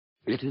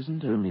It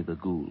isn't only the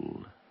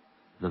ghoul,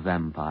 the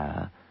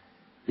vampire,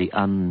 the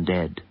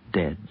undead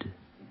dead,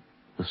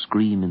 the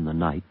scream in the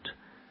night,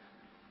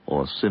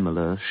 or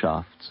similar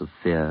shafts of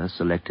fear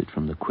selected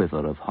from the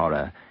quiver of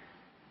horror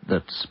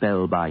that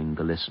spellbind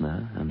the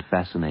listener and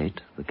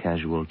fascinate the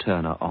casual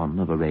turner-on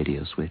of a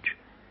radio switch.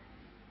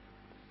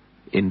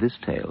 In this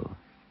tale,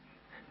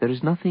 there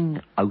is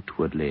nothing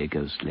outwardly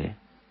ghostly.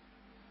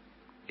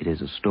 It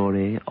is a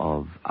story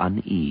of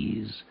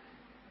unease,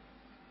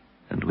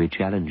 and we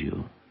challenge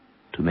you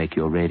to make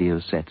your radio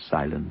set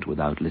silent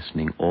without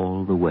listening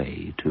all the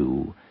way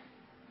to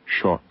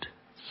Short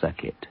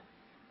Circuit.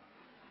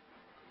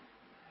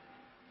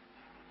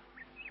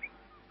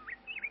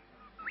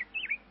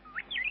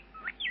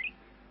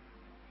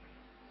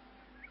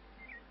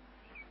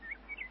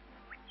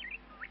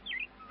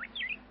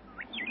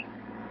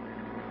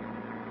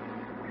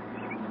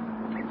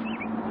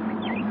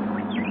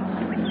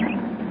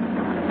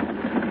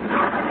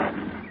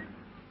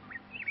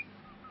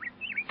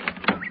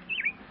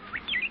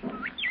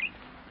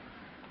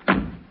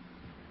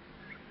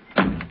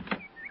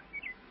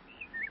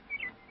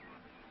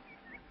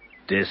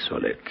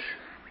 Desolate.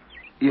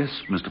 Yes,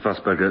 Mr.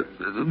 Fassberger.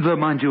 Though,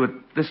 mind you, at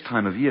this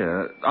time of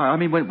year, I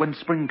mean, when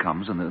spring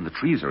comes and the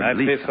trees are in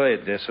leaf. I prefer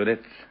it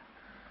desolate.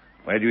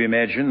 Why do you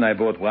imagine I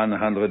bought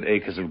 100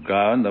 acres of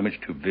ground on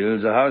which to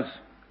build a house?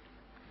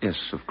 Yes,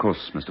 of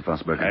course, Mr.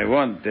 Fassberger. I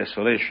want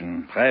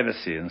desolation,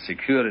 privacy, and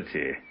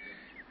security.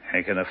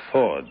 I can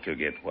afford to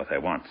get what I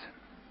want.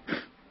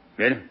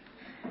 Well,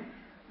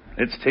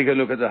 let's take a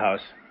look at the house.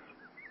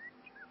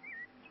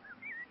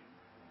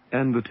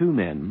 And the two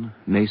men,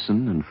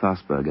 Mason and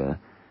Fassberger,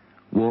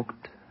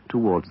 walked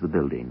towards the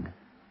building.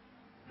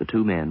 The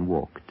two men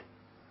walked,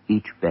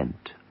 each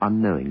bent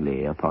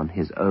unknowingly upon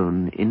his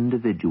own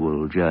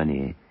individual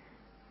journey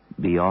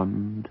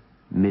beyond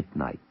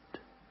midnight.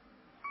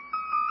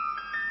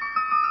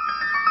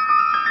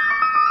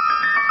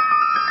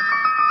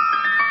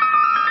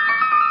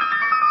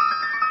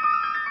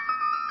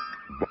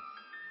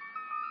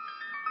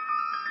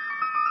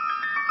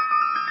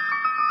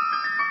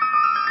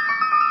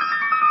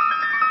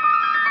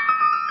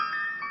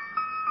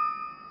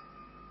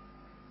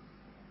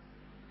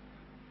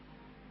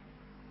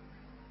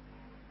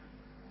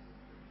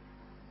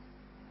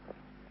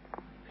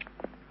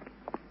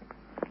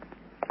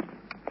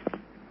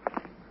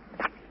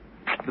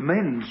 The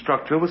main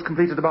structure was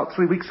completed about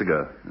 3 weeks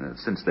ago.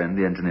 Since then,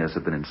 the engineers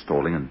have been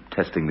installing and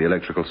testing the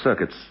electrical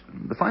circuits.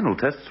 The final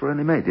tests were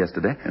only made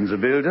yesterday. And the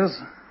builders?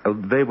 Oh,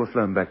 they were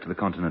flown back to the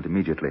continent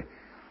immediately.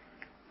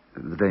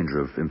 The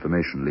danger of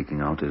information leaking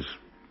out is,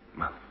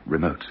 well,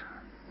 remote.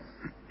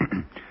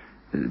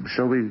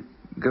 Shall we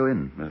go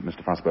in,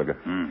 Mr. Fassberger?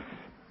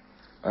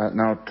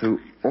 Now, to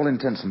all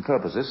intents and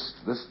purposes,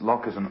 this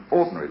lock is an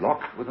ordinary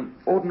lock with an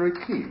ordinary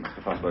key,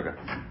 Mr. Fassberger.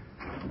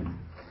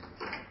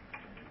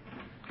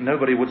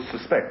 Nobody would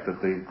suspect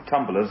that the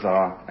tumblers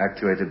are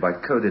actuated by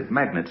coded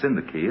magnets in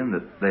the key and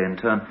that they, in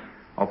turn,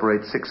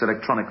 operate 6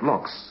 electronic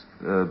locks,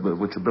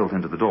 which are built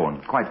into the door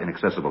and quite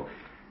inaccessible.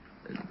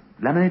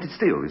 Laminated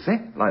steel, you see,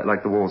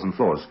 like the walls and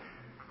floors.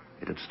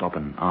 It'd stop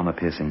an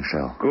armor-piercing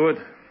shell. Good.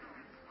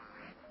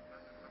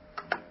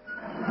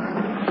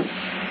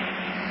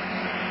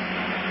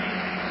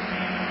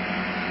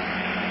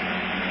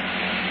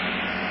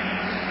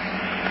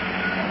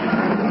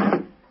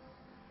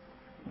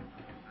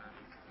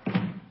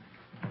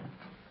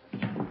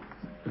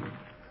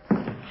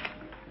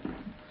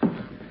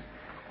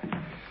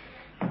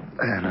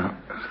 Now,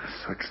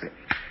 switch the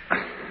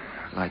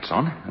lights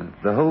on.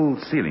 The whole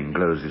ceiling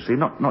glows, you see.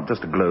 Not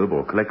just a globe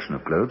or collection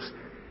of globes.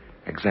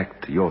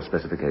 Exact to your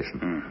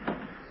specification.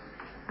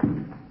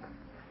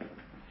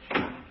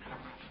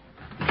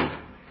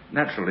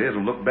 Naturally,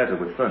 it'll look better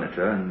with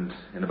furniture, and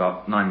in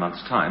about 9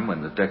 months' time,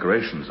 when the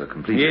decorations are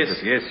completed...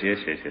 Yes.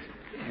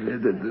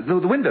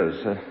 The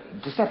windows are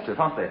deceptive,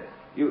 aren't they?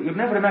 You'd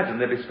never imagine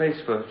there'd be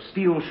space for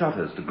steel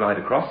shutters to glide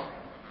across.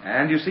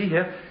 And you see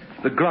here,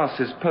 the glass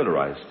is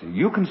polarized.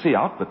 You can see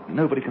out, but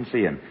nobody can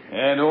see in.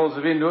 And all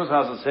the windows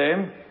are the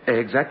same?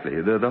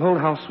 Exactly. The whole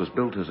house was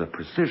built as a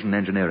precision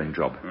engineering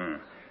job.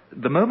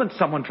 The moment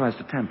someone tries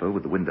to tamper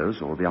with the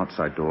windows or the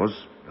outside doors,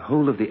 the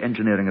whole of the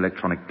engineering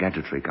electronic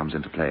gadgetry comes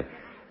into play.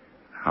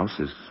 The house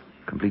is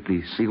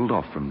completely sealed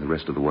off from the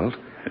rest of the world.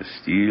 A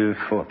steel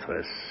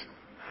fortress.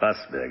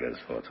 Fassberger's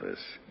fortress.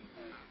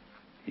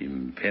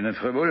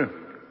 Impenetrable.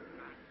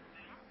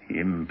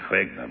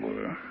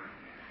 Impregnable.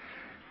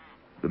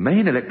 The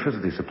main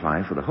electricity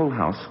supply for the whole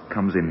house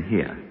comes in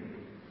here.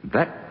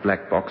 That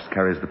black box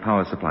carries the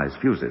power supply's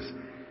fuses.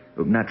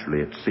 Naturally,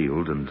 it's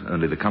sealed, and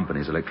only the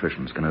company's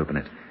electricians can open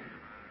it.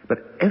 But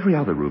every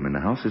other room in the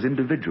house is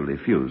individually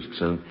fused,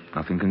 so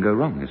nothing can go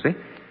wrong, you see.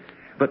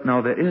 But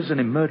now there is an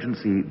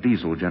emergency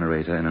diesel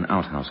generator in an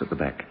outhouse at the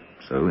back.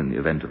 So in the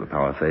event of a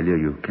power failure,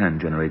 you can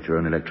generate your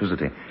own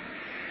electricity.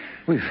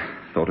 We've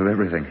thought of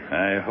everything.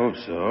 I hope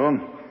so.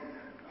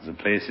 The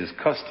place is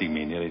costing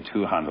me nearly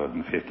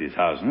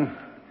 $250,000.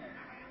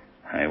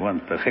 I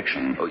want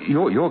perfection.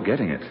 Oh, you're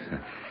getting it.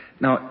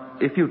 Now,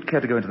 if you'd care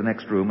to go into the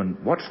next room and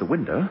watch the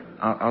window,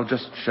 I'll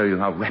just show you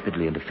how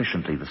rapidly and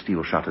efficiently the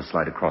steel shutters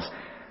slide across.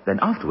 Then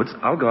afterwards,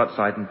 I'll go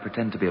outside and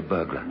pretend to be a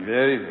burglar.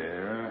 Very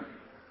well.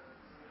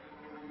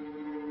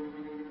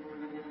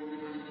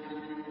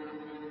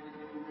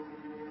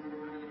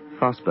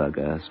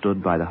 Fassberger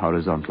stood by the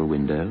horizontal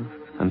window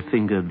and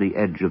fingered the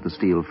edge of the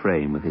steel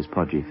frame with his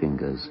podgy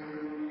fingers.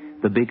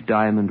 The big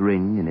diamond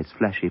ring in its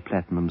flashy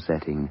platinum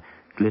setting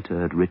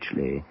glittered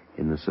richly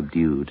in the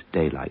subdued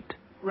daylight.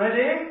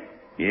 Ready?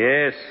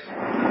 Yes.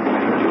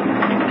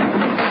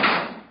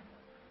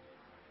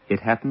 It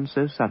happened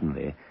so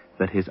suddenly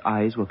that his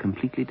eyes were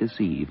completely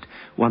deceived.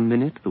 1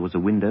 minute there was a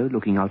window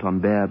looking out on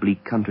bare,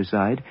 bleak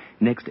countryside.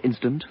 Next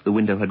instant the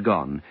window had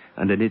gone,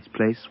 and in its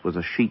place was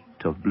a sheet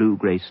of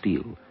blue-grey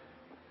steel.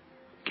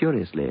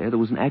 Curiously, there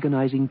was an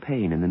agonizing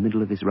pain in the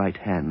middle of his right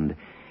hand.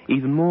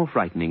 Even more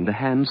frightening, the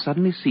hand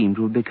suddenly seemed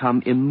to have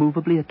become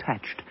immovably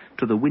attached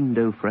to the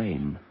window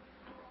frame.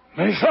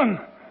 Mason!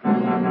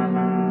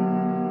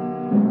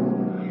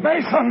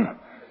 Mason!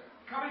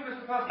 Coming,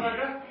 Mr.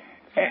 Fassberger.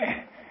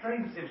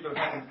 Frame seems to have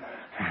happened.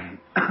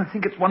 I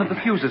think it's one of the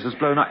fuses has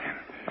blown up.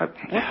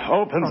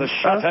 Open the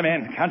shutter,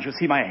 man. Can't you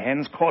see my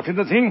hands caught in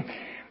the thing?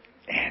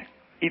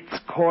 It's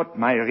caught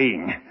my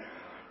ring.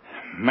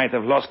 Might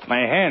have lost my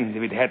hand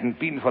if it hadn't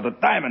been for the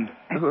diamond.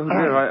 Oh,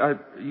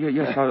 dear,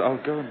 yes, I'll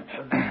go and...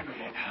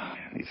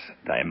 This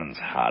diamond's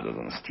harder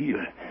than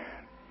steel.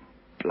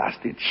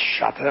 Blasted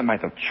shutter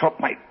might have chopped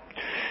my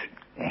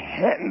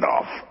hand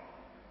off.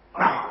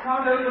 I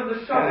can't open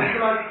the shutter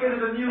until I fit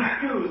a new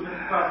fuse,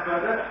 Mr.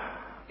 Fassberger.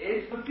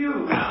 It's the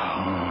fuse.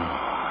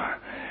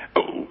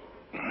 Oh.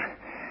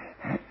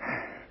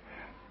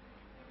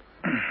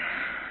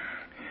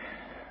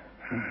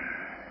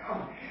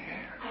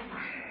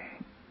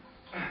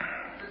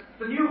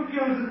 The new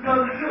fuse is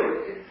blown through.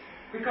 It's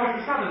because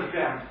the shutter's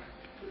jammed.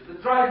 The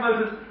drive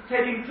motor's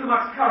taking too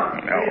much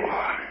current. No.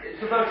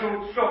 It's a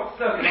virtual short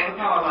circuit on the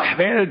power line.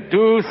 Well,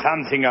 do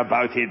something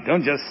about it.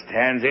 Don't just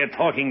stand there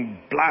talking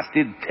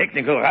blasted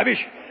technical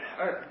rubbish.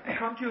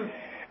 Can't you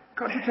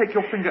take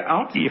your finger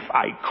out? If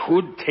I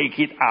could take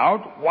it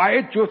out,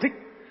 why do you think...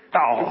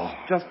 Oh.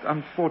 It's just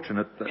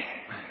unfortunate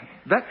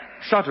that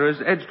shutter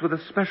is edged with a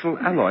special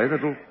alloy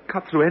that'll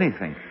cut through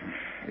anything.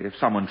 If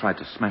someone tried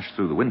to smash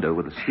through the window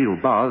with a steel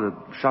bar, the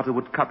shutter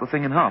would cut the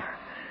thing in half.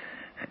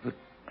 The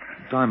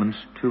diamond's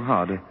too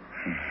hard. A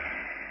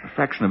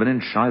fraction of an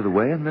inch either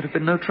way, and there'd have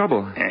been no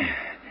trouble.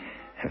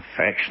 A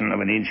fraction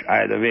of an inch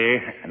either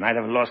way, and I'd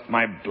have lost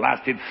my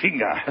blasted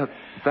finger.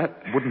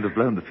 That wouldn't have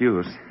blown the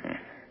fuse.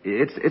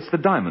 It's the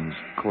diamond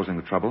causing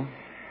the trouble.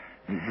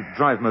 The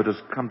drive motor's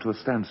come to a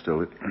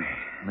standstill. It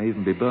may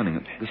even be burning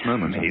at this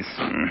moment.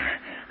 Mason,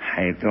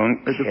 I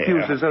don't care. The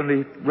fuse is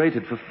only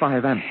rated for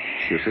 5 amps,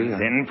 you see.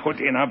 Then put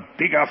in a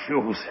bigger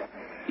fuse.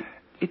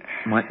 It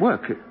might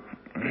work. If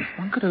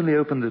one could only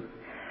open the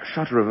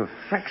shutter of a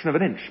fraction of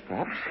an inch,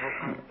 perhaps.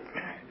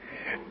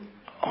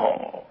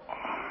 Oh.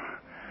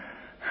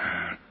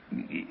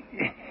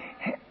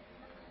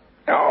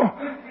 Oh.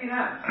 15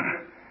 amps.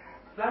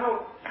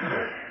 That'll...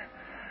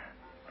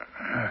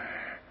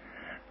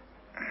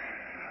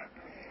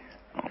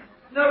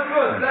 No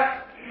good.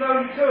 That's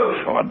blown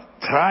too. Or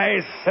try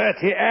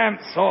 30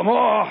 amps or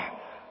more.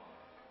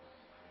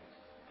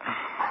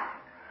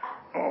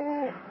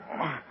 Oh.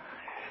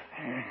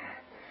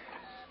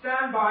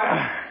 Stand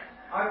by.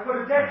 I've put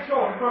a dead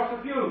short across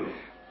the fuse.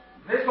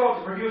 This ought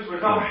to produce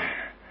results.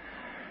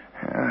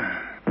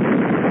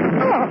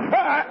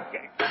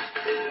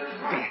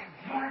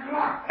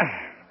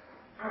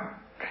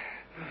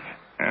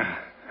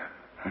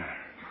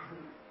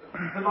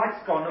 The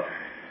light's gone.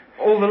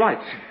 All the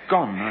lights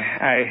gone.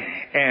 I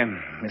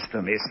am,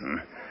 Mr.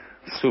 Mason,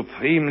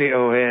 supremely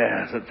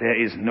aware that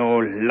there is no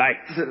light.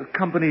 The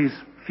company's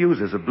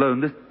fuses are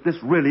blown. This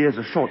really is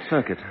a short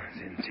circuit.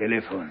 Then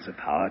telephone the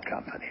power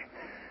company.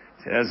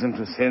 Tell them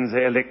to send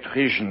the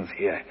electricians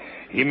here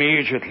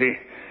immediately.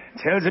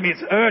 Tell them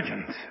it's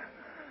urgent.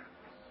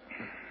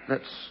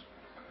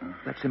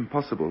 That's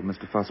impossible,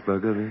 Mr.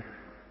 Fassberger. The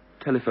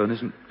telephone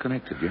isn't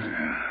connected yet.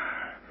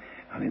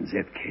 Well, in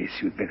that case,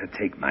 you'd better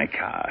take my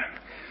car.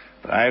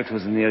 Drive to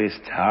the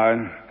nearest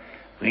town.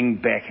 Bring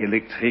back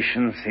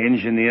electricians,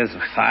 engineers,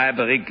 fire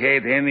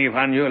brigade,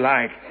 anyone you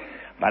like.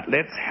 But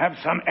let's have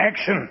some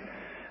action.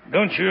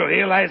 Don't you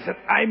realize that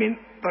I'm in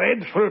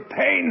dreadful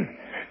pain?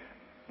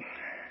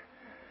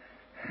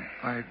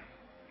 I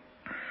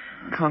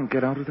can't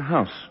get out of the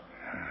house.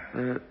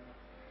 There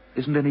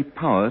isn't any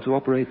power to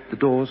operate the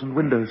doors and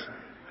windows.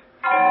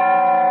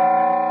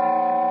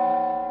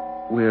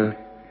 We're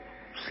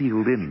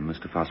sealed in,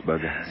 Mr.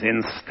 Fassberger.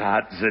 Then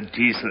start the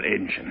diesel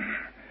engine.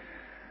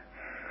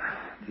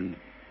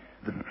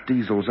 The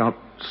diesel's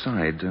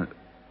outside.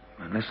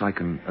 Unless I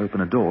can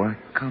open a door,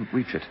 I can't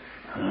reach it.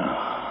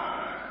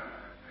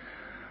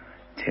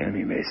 Tell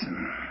me,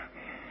 Mason,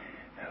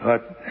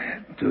 what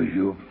do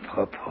you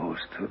propose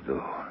to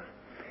do?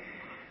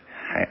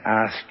 I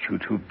asked you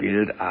to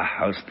build a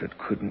house that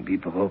couldn't be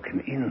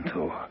broken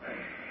into.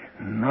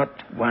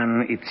 Not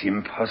one it's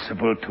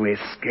impossible to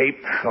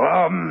escape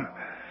from.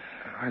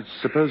 I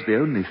suppose the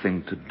only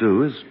thing to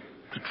do is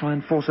to try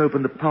and force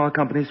open the power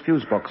company's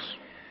fuse box.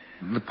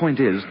 The point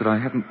is that I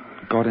haven't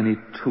got any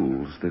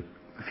tools. The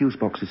fuse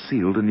box is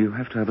sealed, and you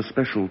have to have a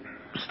special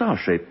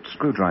star-shaped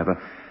screwdriver.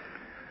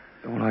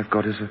 All I've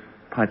got is a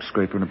pipe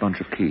scraper and a bunch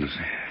of keys.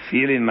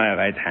 Feel in my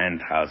right-hand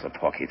trouser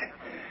pocket.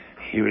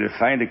 You will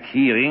find a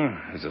key ring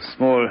with a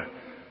small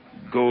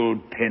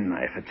gold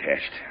penknife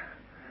attached.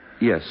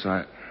 Yes,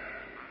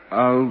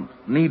 I'll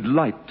need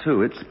light,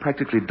 too. It's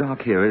practically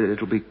dark here.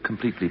 It'll be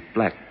completely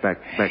black back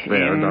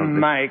there. In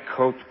my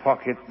coat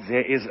pocket,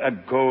 there is a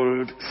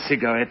gold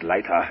cigarette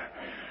lighter.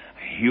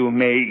 You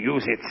may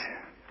use it.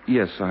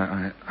 Yes,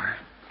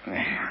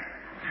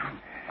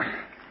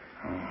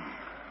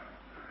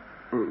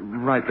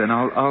 Right then,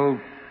 I'll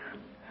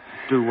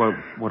do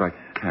what I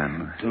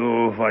can.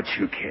 Do what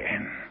you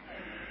can.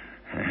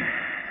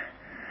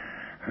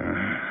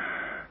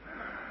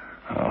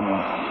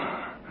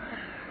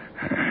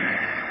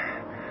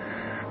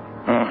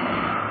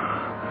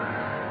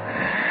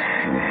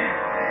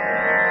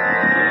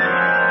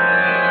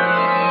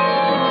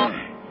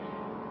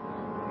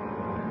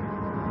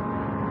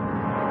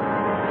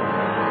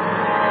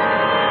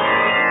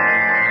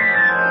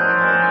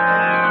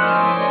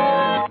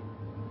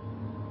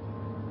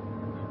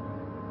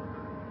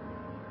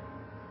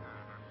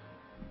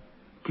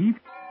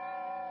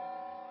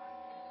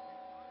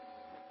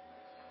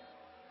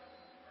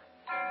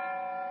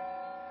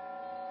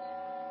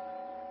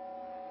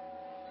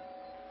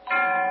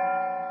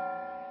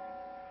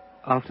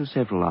 After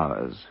several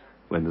hours,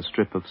 when the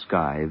strip of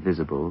sky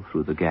visible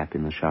through the gap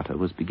in the shutter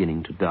was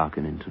beginning to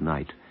darken into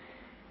night,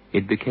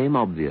 it became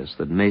obvious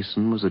that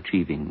Mason was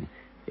achieving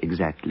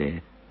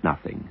exactly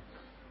nothing.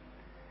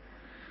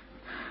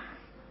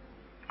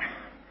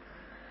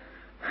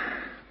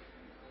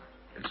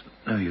 It's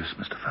no use,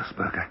 Mr.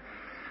 Fassberger.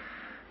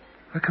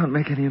 I can't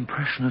make any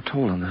impression at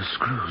all on those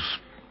screws.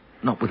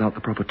 Not without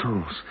the proper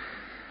tools.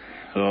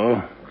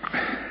 So,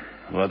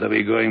 what are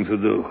we going to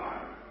do?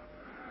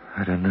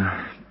 I don't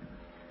know.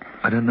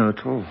 I don't know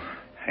at all.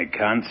 I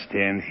can't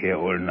stand here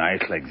all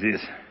night like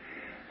this.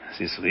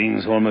 This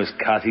ring's almost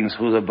cutting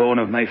through the bone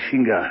of my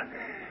finger.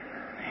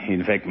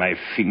 In fact, my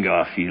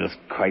finger feels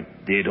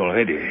quite dead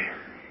already.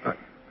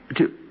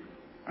 Do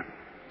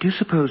you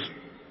suppose...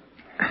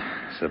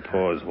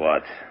 Suppose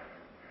what?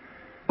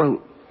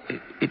 Well,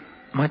 it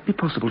might be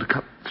possible to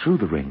cut through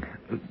the ring.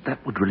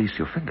 That would release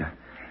your finger.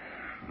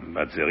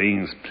 But the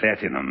ring's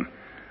platinum.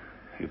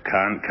 You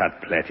can't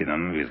cut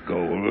platinum with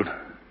gold.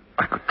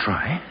 I could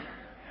try.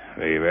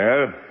 Very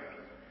well.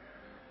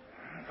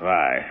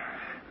 Try.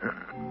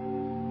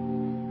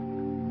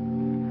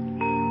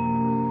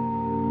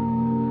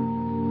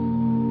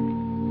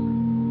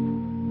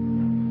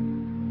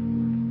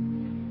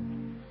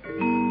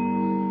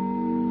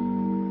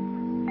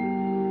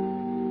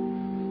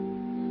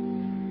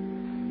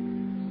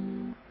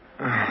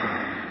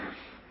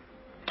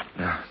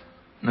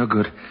 No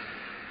good.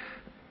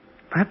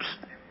 Perhaps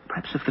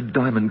if the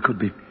diamond could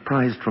be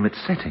prized from its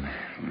setting.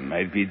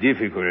 Might be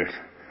difficult.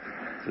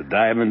 The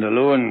diamond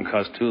alone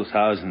cost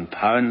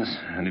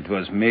 £2,000, and it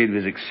was made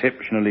with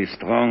exceptionally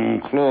strong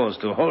claws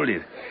to hold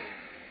it.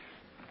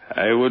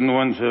 I wouldn't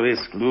want to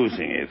risk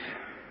losing it.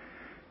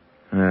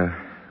 No,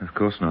 of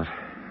course not.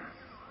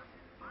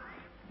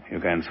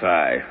 You can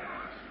try.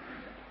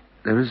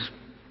 There is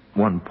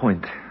one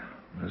point.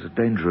 There's a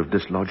danger of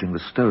dislodging the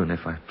stone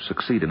if I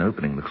succeed in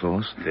opening the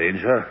claws.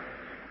 Danger?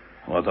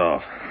 What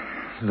of?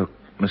 Look,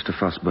 Mr.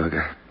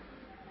 Fassberger,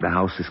 the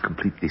house is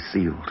completely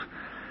sealed.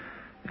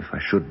 If I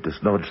should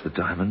dislodge the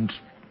diamond,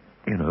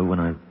 when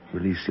I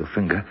release your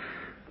finger,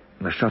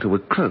 the shutter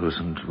would close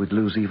and we'd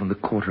lose even the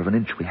quarter of an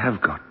inch we have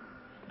got.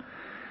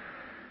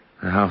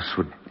 The house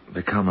would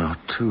become our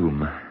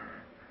tomb.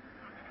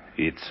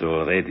 It's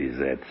already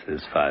that,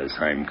 as far as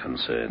I'm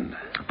concerned.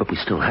 But we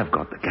still have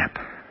got the gap.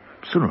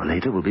 Sooner or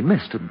later we'll be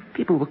missed and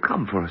people will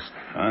come for us.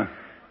 Huh?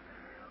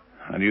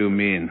 How do you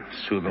mean,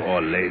 sooner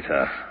or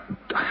later?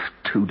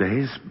 2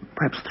 days,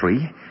 perhaps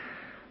 3.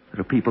 There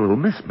are people who will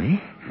miss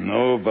me.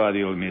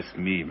 Nobody will miss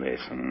me,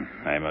 Mason.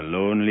 I'm a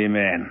lonely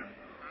man.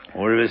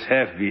 Always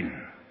have been.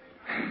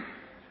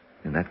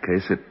 In that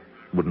case, it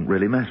wouldn't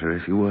really matter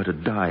if you were to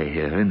die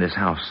here in this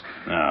house.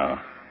 No,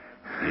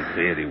 it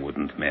really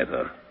wouldn't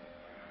matter.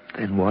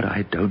 Then what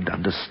I don't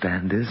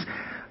understand is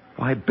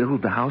why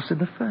build the house in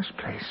the first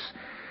place?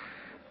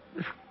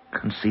 With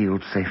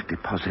concealed safe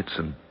deposits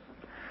and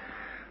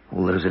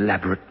all those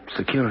elaborate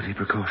security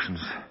precautions.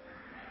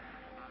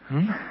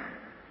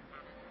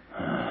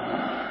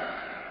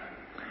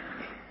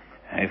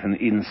 I have an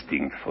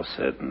instinct for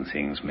certain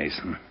things,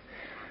 Mason.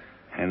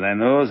 And I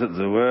know that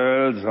the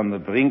world's on the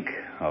brink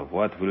of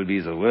what will be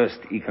the worst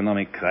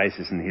economic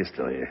crisis in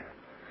history.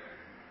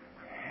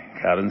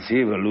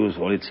 Currency will lose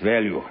all its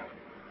value.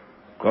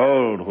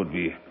 Gold would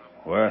be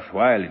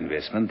worthwhile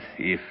investment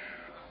if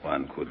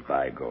one could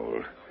buy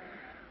gold.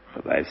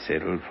 But I've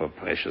settled for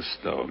precious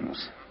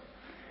stones.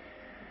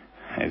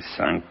 I've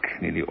sunk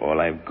nearly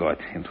all I've got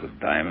into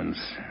diamonds,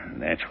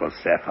 natural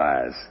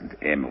sapphires, and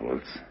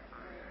emeralds.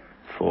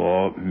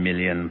 £4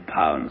 million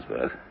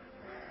worth.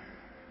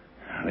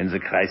 When the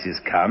crisis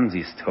comes,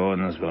 these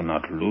stones will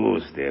not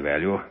lose their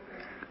value.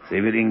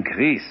 They will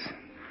increase.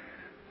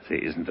 There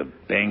isn't a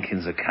bank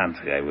in the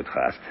country I would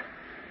trust.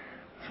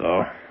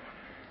 So,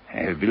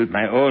 I will build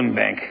my own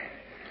bank.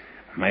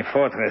 My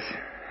fortress.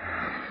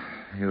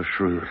 You're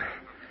shrewd.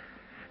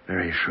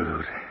 Very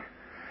shrewd.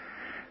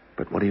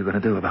 But what are you going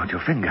to do about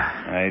your finger?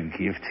 I'd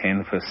give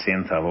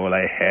 10% of all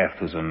I have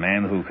to the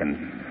man who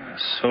can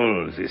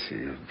solve this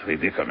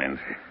predicament.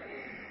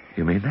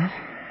 You mean that?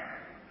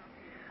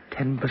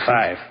 10%?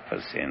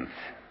 5%.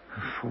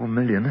 4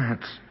 million,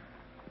 that's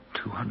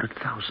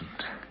 200,000.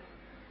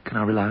 Can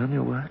I rely on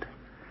your word?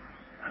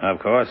 Of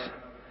course.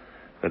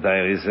 But I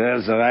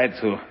reserve the right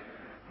to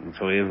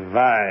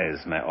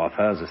revise my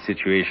offer as the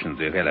situation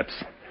develops.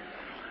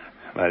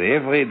 But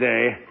every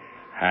day,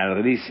 I'll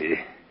reduce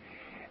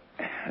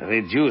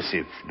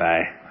it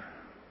by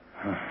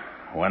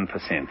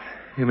 1%.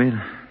 You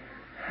mean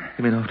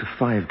after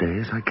 5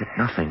 days I get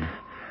nothing?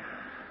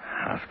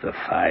 After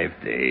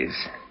 5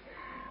 days,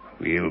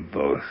 we'll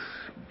both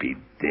be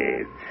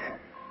dead.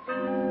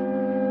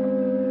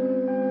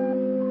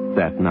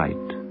 That night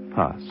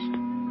passed,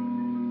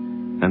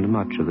 and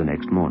much of the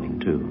next morning,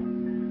 too.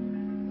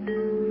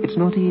 It's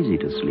not easy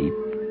to sleep,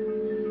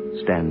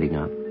 standing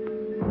up,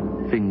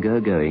 finger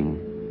going...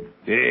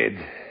 Dead.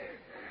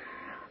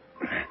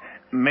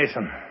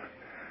 Mason.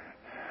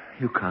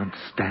 You can't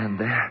stand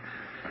there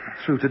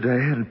through today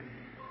and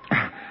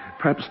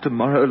perhaps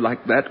tomorrow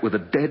like that with a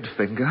dead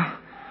finger.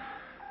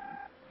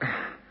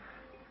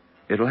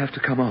 It'll have to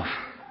come off.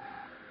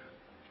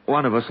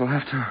 One of us will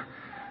have to...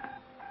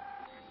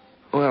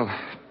 Well,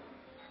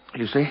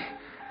 you see,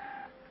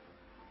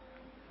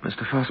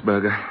 Mr.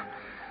 Fassberger...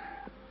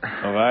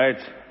 All right.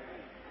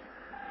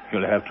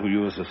 You'll have to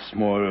use a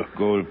small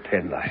gold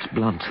penknife. It's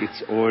blunt.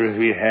 It's all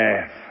we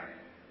have.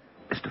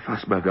 Mr.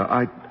 Fassberger,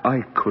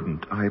 I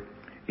couldn't.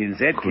 In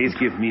that case,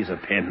 give me the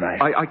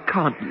penknife. I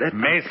can't let...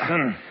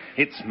 Mason,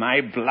 it's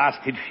my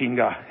blasted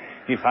finger.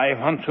 If I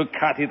want to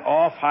cut it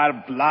off,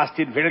 I'll blast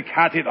it, will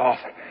cut it off.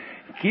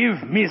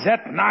 Give me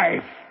that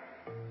knife.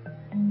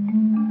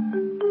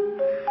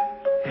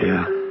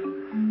 Here.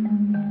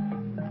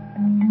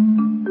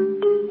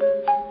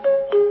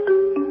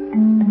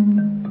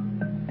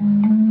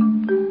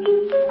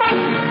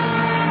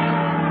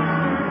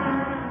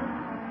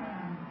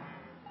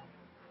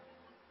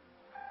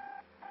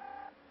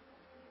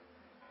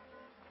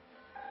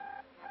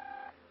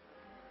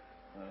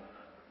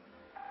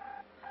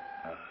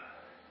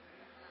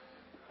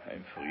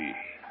 I'm free.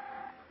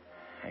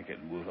 I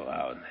can move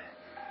around.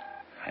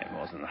 I'm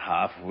more than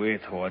halfway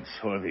towards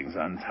solving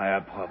the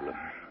entire problem.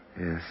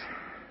 Yes.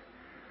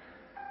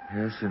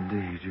 Yes,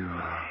 indeed, you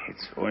are.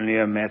 It's only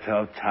a matter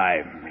of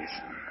time,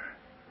 Mason.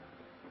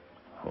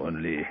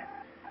 Only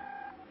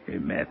a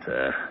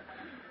matter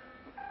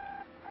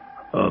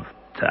of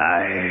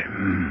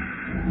time.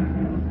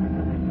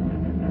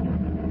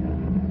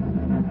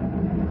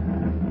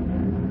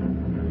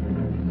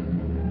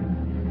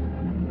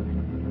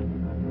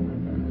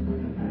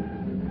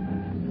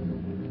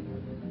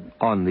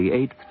 On the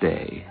 8th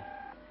day,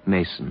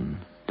 Mason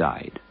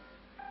died.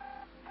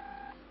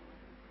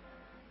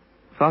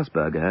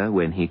 Fassberger,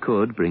 when he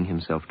could bring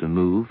himself to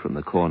move from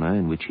the corner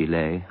in which he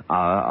lay,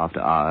 hour after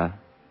hour,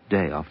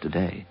 day after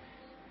day,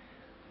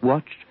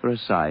 watched for a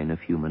sign of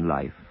human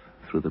life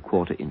through the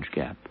quarter-inch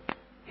gap,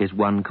 his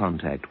one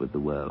contact with the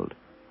world.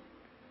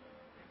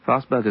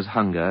 Fassberger's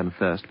hunger and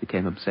thirst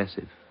became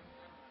obsessive.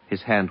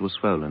 His hand was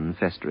swollen,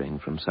 festering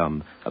from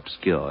some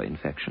obscure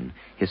infection.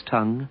 His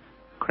tongue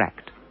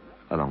cracked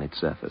along its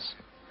surface.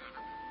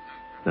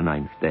 The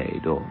 9th day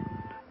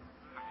dawned,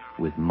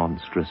 with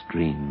monstrous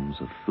dreams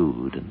of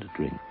food and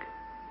drink.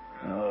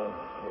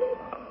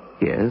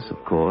 Yes,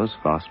 of course,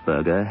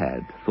 Fassberger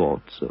had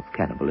thoughts of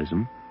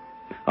cannibalism.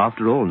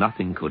 After all,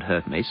 nothing could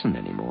hurt Mason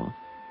anymore.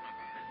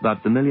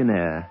 But the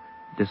millionaire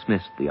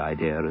dismissed the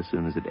idea as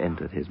soon as it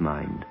entered his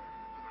mind.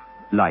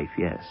 Life,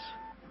 yes,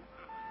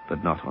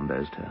 but not on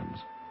those terms.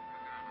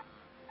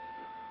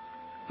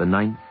 The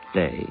 9th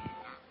day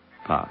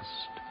passed.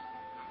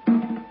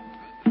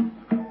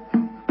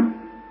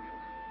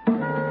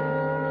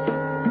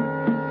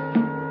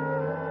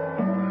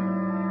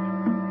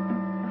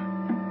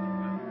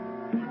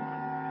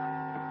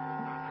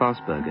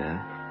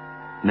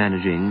 Fassberger,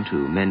 managing to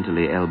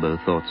mentally elbow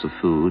thoughts of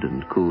food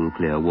and cool,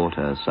 clear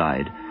water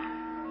aside,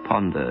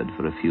 pondered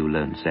for a few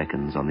lone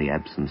seconds on the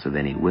absence of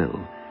any will.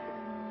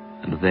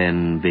 And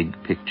then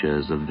big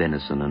pictures of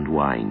venison and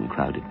wine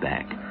crowded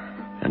back,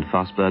 and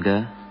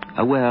Fassberger,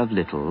 aware of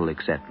little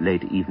except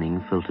late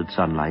evening filtered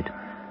sunlight,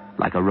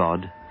 like a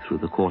rod through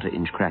the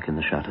quarter-inch crack in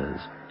the shutters,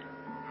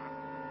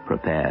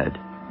 prepared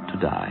to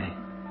die.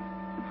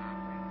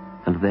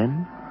 And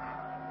then,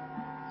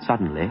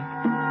 suddenly...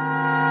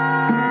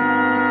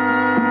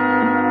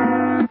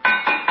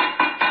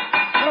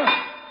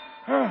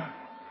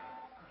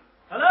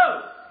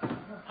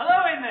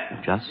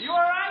 Just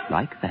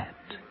like that.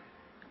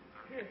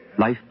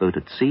 Lifeboat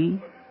at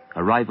sea,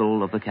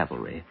 arrival of the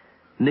cavalry.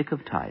 Nick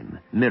of time,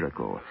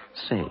 miracle,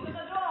 save.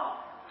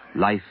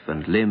 life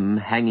and limb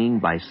hanging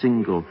by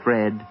single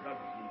thread,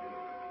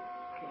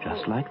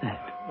 just like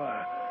that.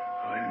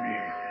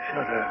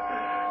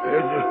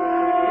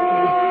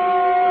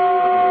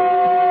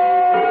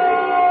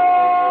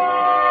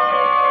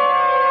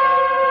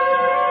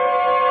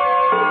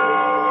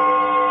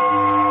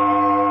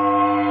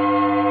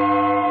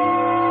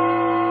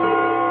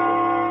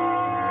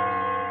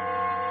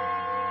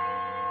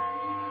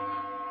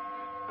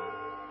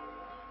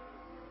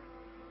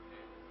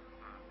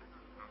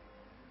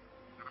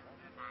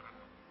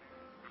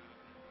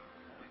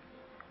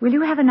 Will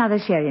you have another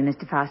sherry,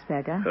 Mr.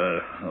 Fassberger?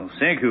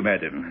 Thank you,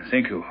 madam.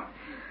 Thank you.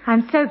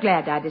 I'm so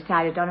glad I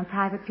decided on a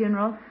private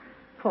funeral.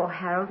 Poor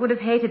Harold would have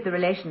hated the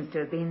relations to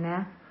have been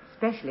there,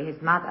 especially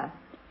his mother.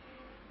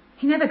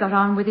 He never got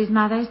on with his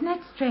mother. Isn't that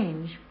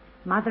strange?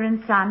 Mother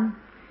and son.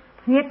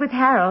 And yet with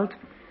Harold,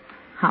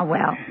 how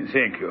well.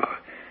 Thank you.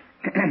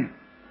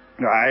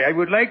 I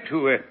would like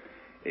to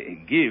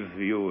give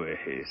you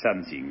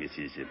something,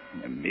 Mrs.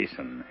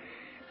 Mason.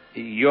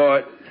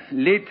 Your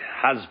late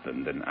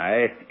husband and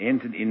I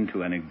entered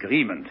into an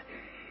agreement.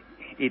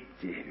 It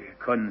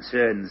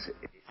concerns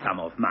a sum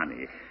of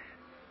money.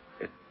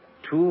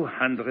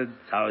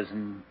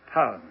 200,000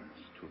 pounds,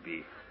 to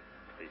be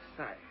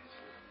precise.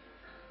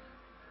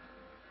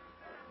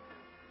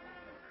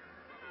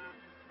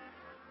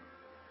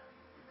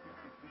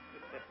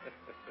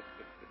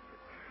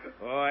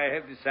 Oh, I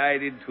have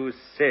decided to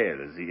sell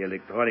the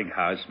electronic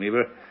house,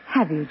 Mabel.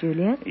 Have you,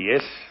 Julius?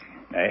 Yes.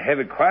 I have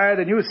acquired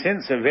a new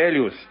sense of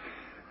values.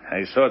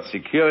 I sought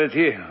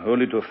security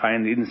only to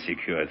find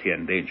insecurity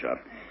and danger.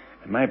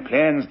 My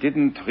plans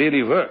didn't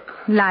really work.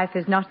 Life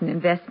is not an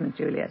investment,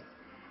 Julius.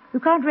 You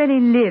can't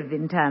really live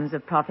in terms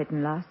of profit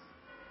and loss.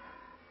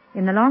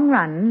 In the long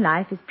run,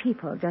 life is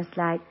people, just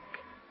like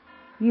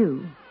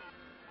you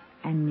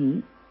and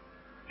me.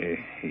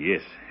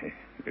 Yes,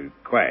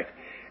 quite.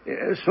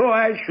 So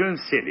I shall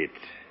sell it.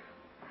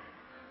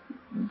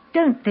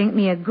 Don't think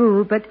me a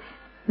ghoul, but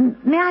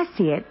may I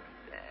see it?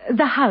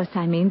 The house,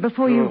 I mean,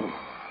 before you... Oh,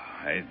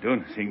 I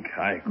don't think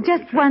I could...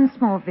 Just one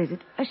small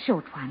visit, a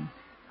short one.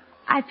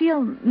 I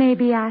feel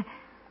maybe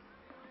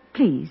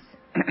Please.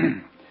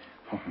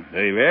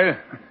 Very well.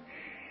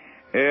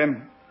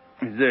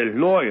 The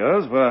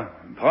lawyers were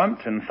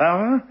prompt and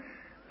thorough.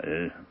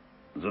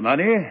 The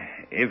money,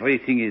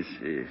 everything is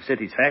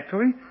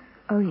satisfactory.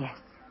 Oh, yes.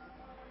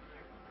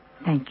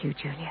 Thank you,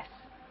 Julius.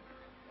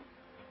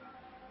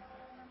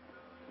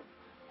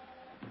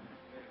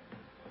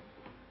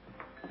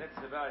 That's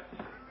about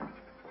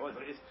all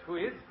there is to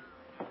it.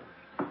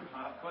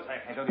 Of course,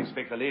 I don't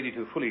expect a lady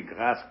to fully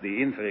grasp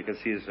the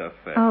intricacies of...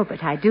 Oh,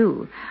 but I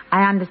do.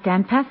 I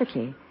understand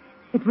perfectly.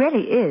 It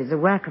really is a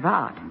work of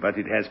art. But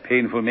it has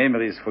painful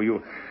memories for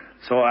you,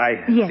 so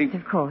I Yes,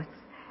 of course.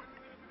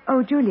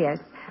 Oh, Julius,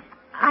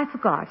 I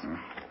forgot.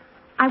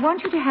 I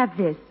want you to have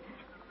this.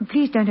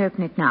 Please don't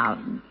open it now.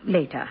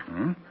 Later.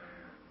 Hmm?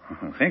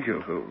 Thank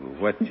you.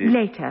 What...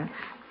 Later,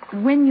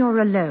 when you're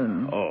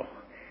alone. Oh,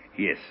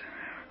 yes.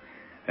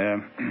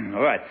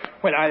 All right.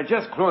 Well, I'll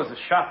just close the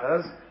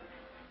shutters.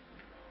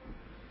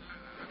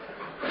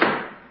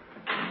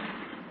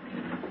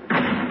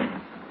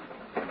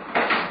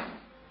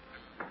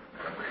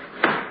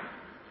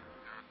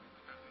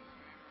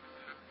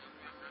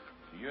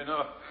 You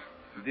know,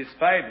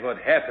 despite what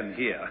happened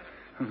here,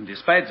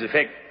 despite the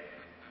fact...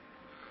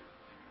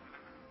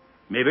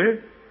 Mabel?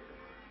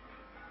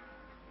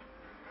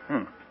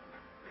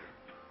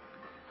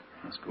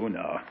 Let's go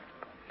now.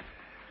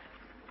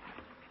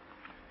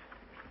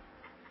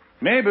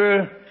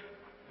 Mabel,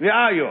 where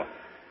are you?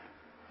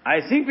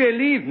 I think we'll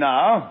leave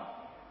now.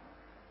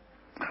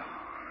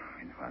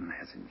 When one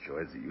has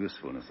enjoyed the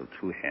usefulness of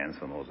two hands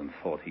for more than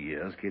 40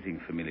 years, getting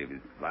familiar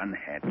with one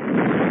hand...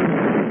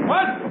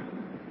 What?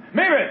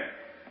 Mabel!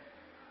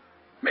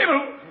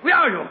 Mabel, where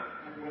are you?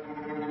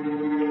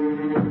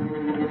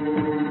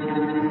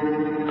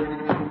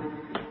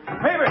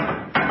 Mabel!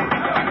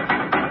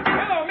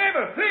 Hello,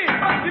 Mabel, please,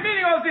 what's the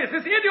meaning of this?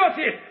 It's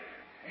idiocy!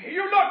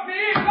 You locked me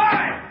in! Why?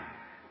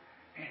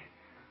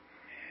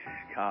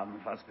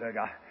 Calm,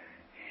 Fassberger.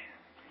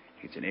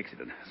 It's an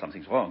accident.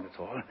 Something's wrong, that's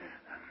all.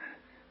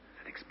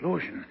 That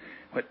explosion.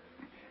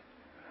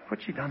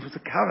 What's she done with the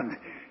current?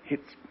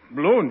 It's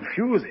blown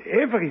fuse,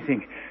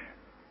 everything.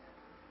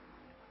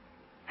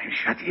 I'm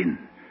shut in.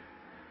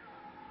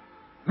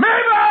 Mabel!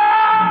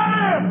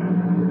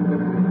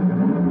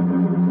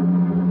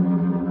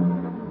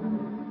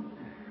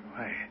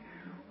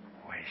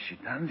 Why has she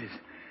done this?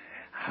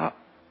 How?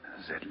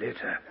 That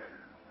letter,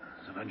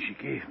 the one she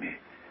gave me.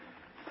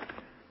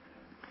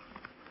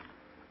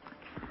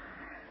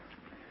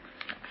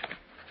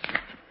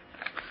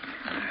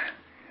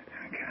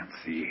 I can't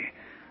see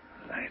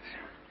light.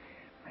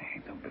 I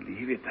don't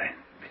believe it.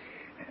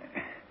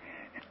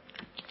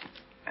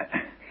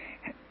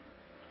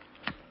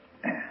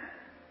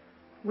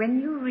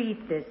 When you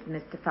read this,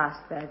 Mr.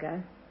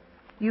 Fassberger,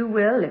 you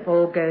will, if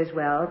all goes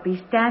well,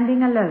 be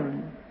standing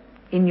alone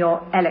in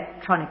your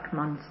electronic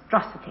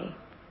monstrosity,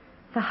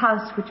 the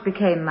house which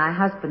became my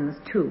husband's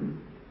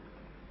tomb.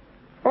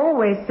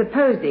 always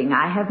supposing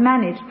I have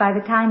managed by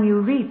the time you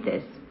read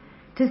this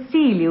to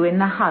seal you in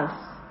the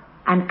house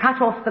and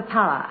cut off the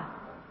power.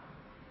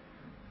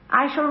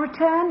 I shall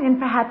return in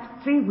perhaps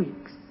 3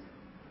 weeks.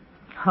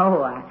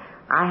 Oh,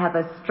 I have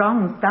a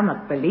strong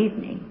stomach, believe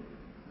me.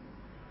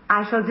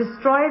 I shall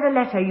destroy the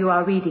letter you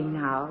are reading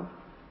now.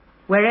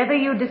 Wherever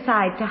you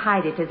decide to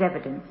hide it as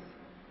evidence,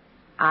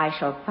 I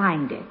shall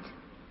find it.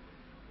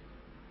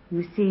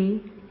 You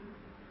see,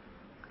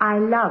 I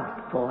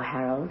loved poor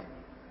Harold,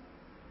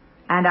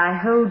 and I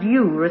hold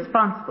you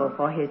responsible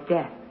for his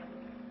death.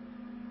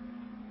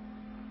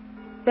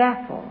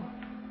 Therefore,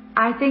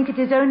 I think it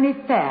is only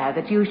fair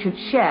that you should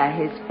share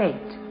his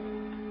fate.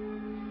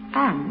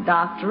 And,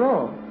 after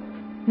all,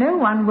 no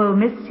one will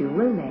miss you,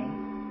 will they?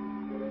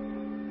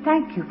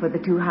 Thank you for the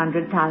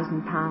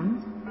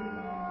 £200,000.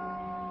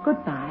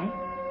 Goodbye.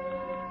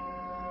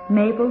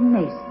 Mabel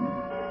Mason.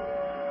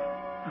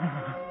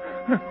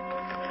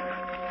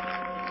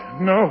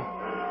 No.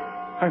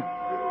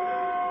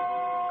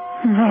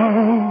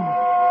 No.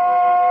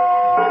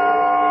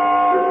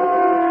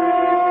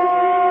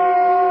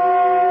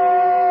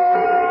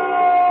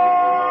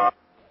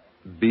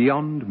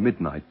 Beyond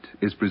Midnight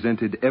is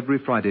presented every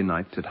Friday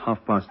night at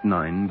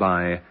 9:30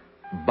 by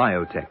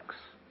Biotex,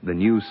 the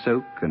new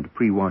soak and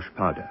pre-wash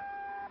powder.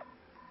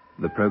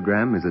 The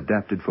program is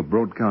adapted for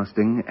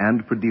broadcasting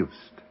and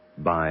produced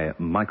by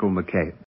Michael McCabe.